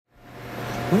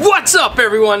What's up,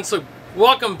 everyone? So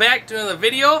welcome back to another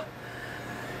video.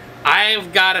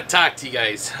 I've got to talk to you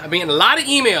guys. I've been getting a lot of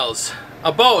emails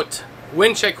about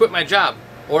when should I quit my job,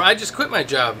 or I just quit my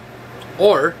job,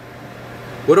 or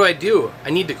what do I do? I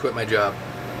need to quit my job.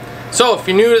 So if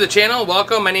you're new to the channel,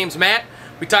 welcome. My name's Matt.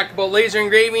 We talk about laser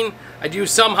engraving. I do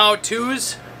some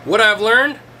how-tos, what I've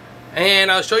learned,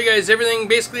 and I'll show you guys everything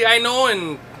basically I know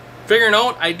and figuring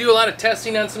out. I do a lot of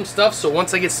testing on some stuff, so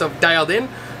once I get stuff dialed in,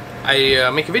 I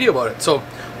make a video about it. So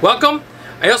welcome.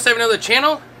 I also have another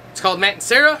channel. It's called Matt and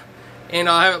Sara, and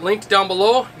I'll have it linked down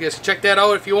below. You guys can check that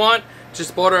out if you want.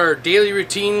 Just about our daily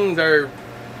routine, our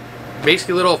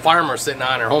basically little farm we're sitting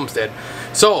on, our homestead.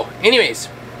 So anyways,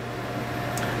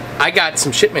 I got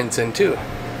some shipments in too.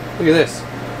 Look at this.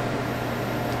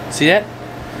 See that?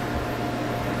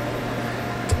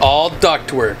 It's all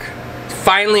duct work.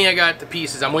 Finally I got the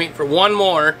pieces. I'm waiting for one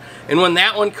more, and when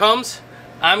that one comes,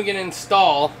 I'm going to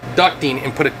install ducting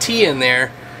and put a T in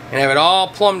there and have it all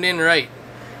plumbed in right.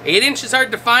 8-inch is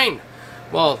hard to find.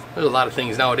 Well, there's a lot of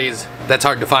things nowadays that's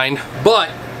hard to find,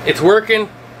 but it's working,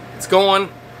 it's going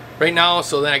right now.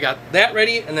 So then I got that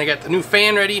ready, and then I got the new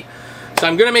fan ready. So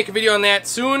I'm going to make a video on that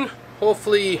soon,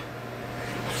 hopefully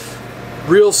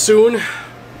real soon,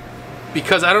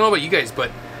 because I don't know about you guys, but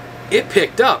it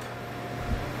picked up,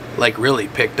 like really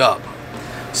picked up.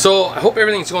 So I hope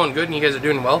everything's going good and you guys are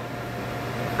doing well.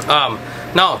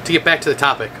 Now, to get back to the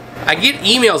topic, I get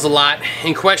emails a lot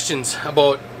and questions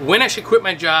about when I should quit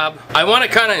my job. I want to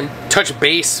kind of touch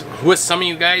base with some of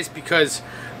you guys because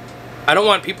I don't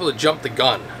want people to jump the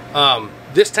gun.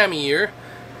 This time of year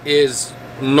is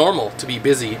normal to be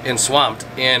busy and swamped,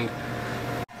 and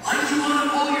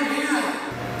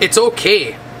it's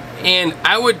okay. And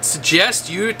I would suggest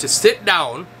you to sit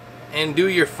down and do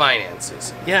your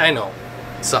finances. Yeah, I know.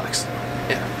 It sucks.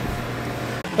 Yeah.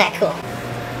 Not cool.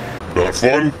 Not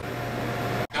fun?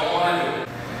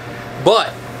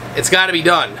 But it's got to be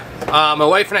done. My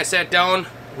wife and I sat down.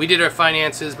 We did our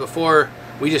finances before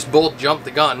we just both jumped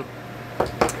the gun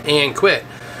and quit.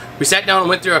 We sat down and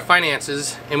went through our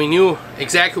finances, and we knew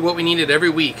exactly what we needed every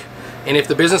week, and if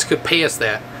the business could pay us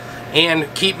that,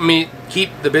 and keep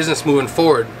the business moving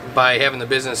forward by having the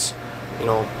business, you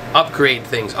know, upgrade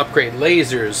things, upgrade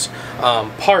lasers,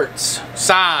 parts,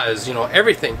 saws, you know,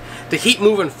 everything to keep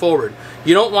moving forward.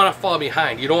 You don't want to fall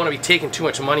behind. You don't want to be taking too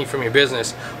much money from your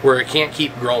business where it can't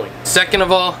keep growing. Second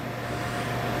of all,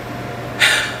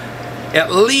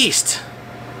 at least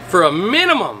for a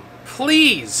minimum,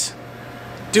 please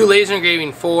do laser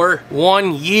engraving for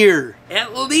 1 year.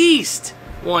 At least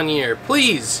 1 year,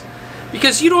 please.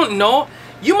 Because you don't know,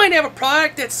 you might have a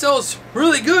product that sells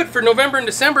really good for November and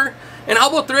December, and how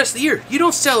about the rest of the year? You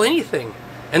don't sell anything.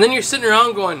 And then you're sitting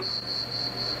around going,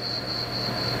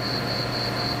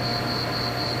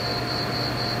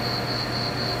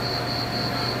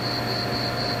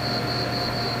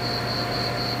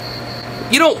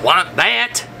 you don't want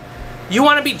that. You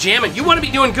want to be jamming. You want to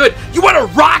be doing good. You want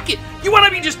to rock it. You want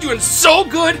to be just doing so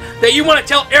good that you want to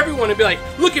tell everyone and be like,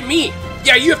 look at me.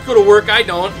 Yeah, you have to go to work. I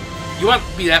don't. You want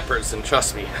to be that person.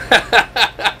 Trust me.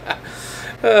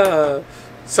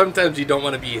 Sometimes you don't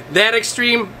want to be that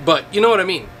extreme, but you know what I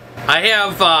mean. I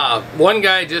have one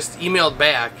guy just emailed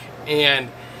back, and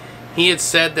he had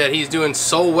said that he's doing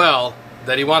so well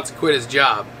that he wants to quit his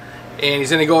job, and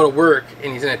he's going to go to work,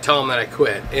 and he's going to tell him that I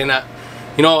quit. And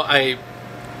you know, I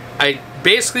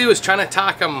basically was trying to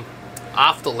talk him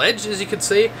off the ledge, as you could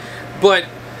say, but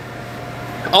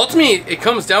ultimately it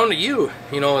comes down to you.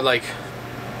 You know, like,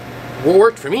 what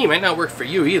worked for me might not work for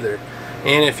you either.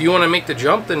 And if you want to make the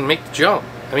jump, then make the jump.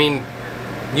 I mean,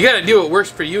 you got to do what works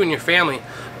for you and your family.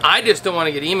 I just don't want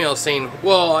to get emails saying,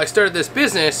 well, I started this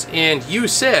business and you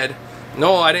said,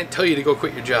 no, I didn't tell you to go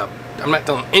quit your job. I'm not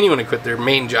telling anyone to quit their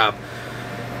main job.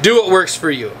 Do what works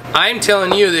for you. I'm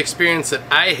telling you the experience that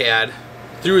I had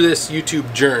through this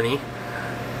YouTube journey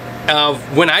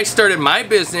of when I started my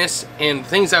business and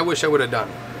things I wish I would have done.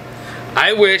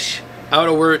 I wish I would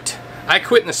have worked. I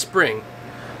quit in the spring.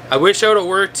 I wish I would have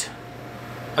worked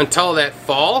until that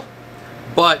fall,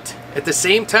 but at the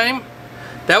same time,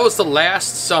 that was the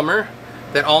last summer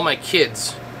that all my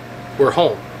kids were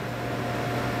home.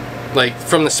 Like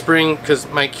from the spring, because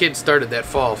my kids started that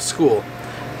fall of school,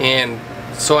 and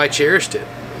so I cherished it,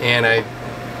 and I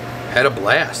had a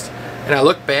blast. And I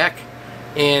look back,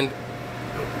 and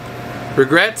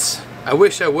regrets, I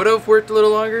wish I would have worked a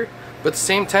little longer, but at the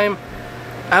same time,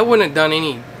 I wouldn't have done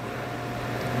any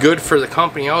good for the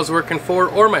company I was working for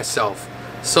or myself.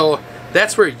 So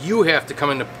that's where you have to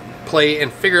come into play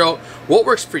and figure out what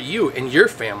works for you and your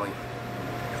family.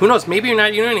 Who knows, maybe you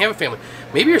don't even have a family.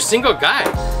 Maybe you're a single guy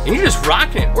and you're just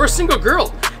rocking it, or a single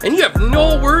girl and you have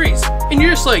no worries, and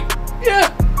you're just like,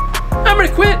 yeah, I'm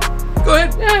gonna quit. Go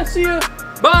ahead, yeah, see ya,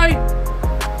 bye.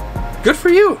 Good for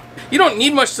you. You don't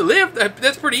need much to live.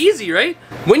 That's pretty easy, right?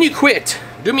 When you quit,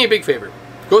 do me a big favor.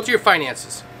 Go through your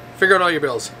finances. Figure out all your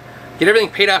bills. Get everything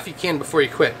paid off you can before you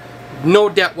quit. No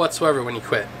debt whatsoever when you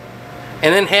quit.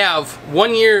 And then have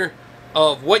 1 year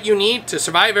of what you need to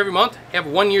survive every month. Have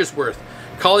 1 year's worth.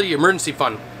 Call it your emergency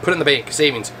fund. Put it in the bank,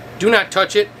 savings. Do not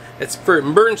touch it. It's for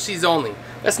emergencies only.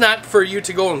 That's not for you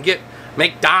to go and get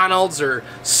McDonald's or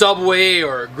Subway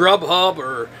or Grubhub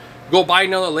or go buy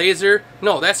another laser.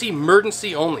 No, that's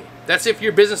emergency only. That's if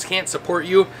your business can't support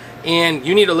you and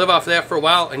you need to live off that for a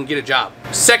while and get a job.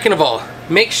 Second of all,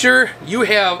 make sure you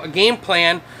have a game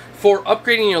plan for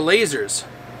upgrading your lasers.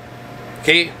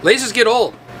 Okay, lasers get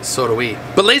old. So do we.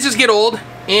 But lasers get old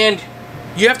and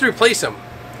you have to replace them.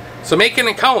 So make an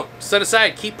account, set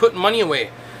aside, keep putting money away.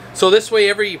 So this way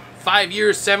every 5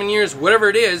 years, 7 years, whatever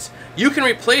it is, you can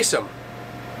replace them.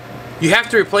 You have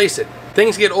to replace it.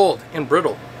 Things get old and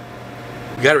brittle.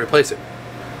 You got to replace it.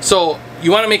 So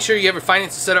you want to make sure you have your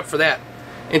finances set up for that.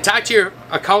 And talk to your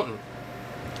accountant.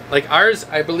 Like ours,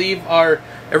 I believe, are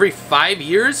every 5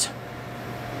 years.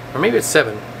 Or maybe it's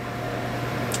 7.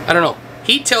 I don't know.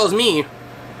 He tells me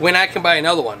when I can buy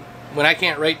another one. When I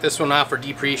can't write this one off or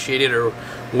depreciate it or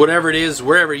whatever it is,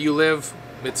 wherever you live,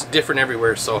 it's different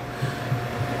everywhere. So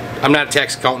I'm not a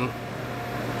tax accountant.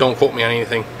 Don't quote me on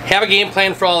anything. Have a game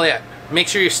plan for all that. Make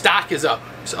sure your stock is up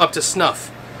to snuff.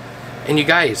 And you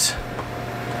guys,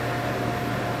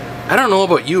 I don't know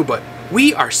about you, but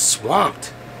we are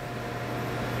swamped.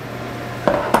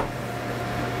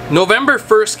 November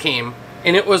 1st came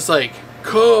and it was like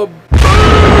kaboom!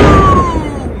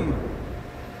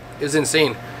 It was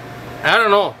insane. I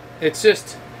don't know. It's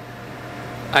just,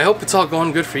 I hope it's all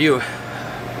going good for you.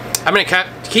 I'm gonna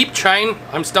keep trying.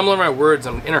 I'm stumbling my words.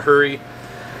 I'm in a hurry.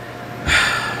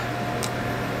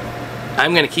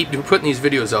 I'm gonna keep putting these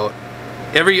videos out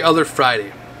every other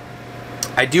Friday.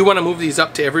 I do want to move these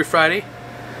up to every Friday,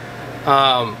 but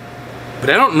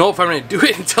I don't know if I'm gonna do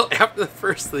it until after the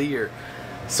first of the year.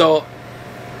 So,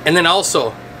 and then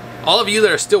also, all of you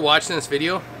that are still watching this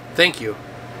video, thank you.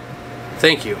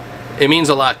 Thank you. It means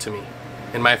a lot to me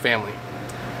and my family.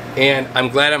 And I'm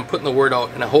glad I'm putting the word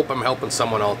out, and I hope I'm helping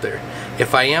someone out there.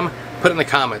 If I am, put it in the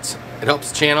comments. It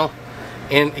helps the channel,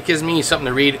 and it gives me something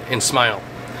to read and smile.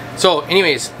 So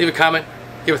anyways, leave a comment,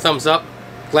 give a thumbs up.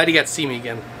 Glad you got to see me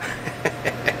again.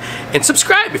 And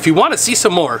subscribe if you want to see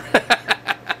some more.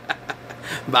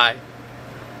 Bye.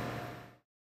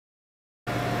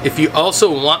 If you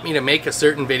also want me to make a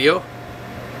certain video,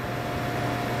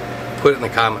 put it in the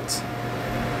comments.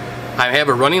 I have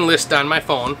a running list on my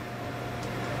phone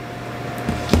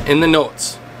in the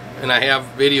notes, and I have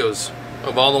videos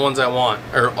of all the ones I want,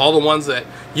 or all the ones that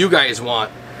you guys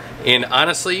want. And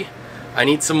honestly, I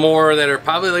need some more that are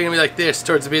probably gonna be like this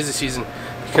towards the busy season,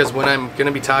 because when I'm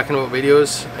gonna be talking about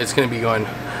videos, it's gonna be going,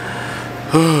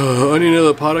 oh, I need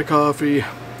another pot of coffee.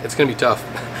 It's gonna be tough,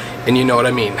 and you know what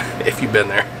I mean if you've been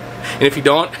there. And if you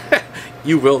don't,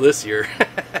 you will this year.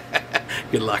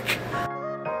 Good luck.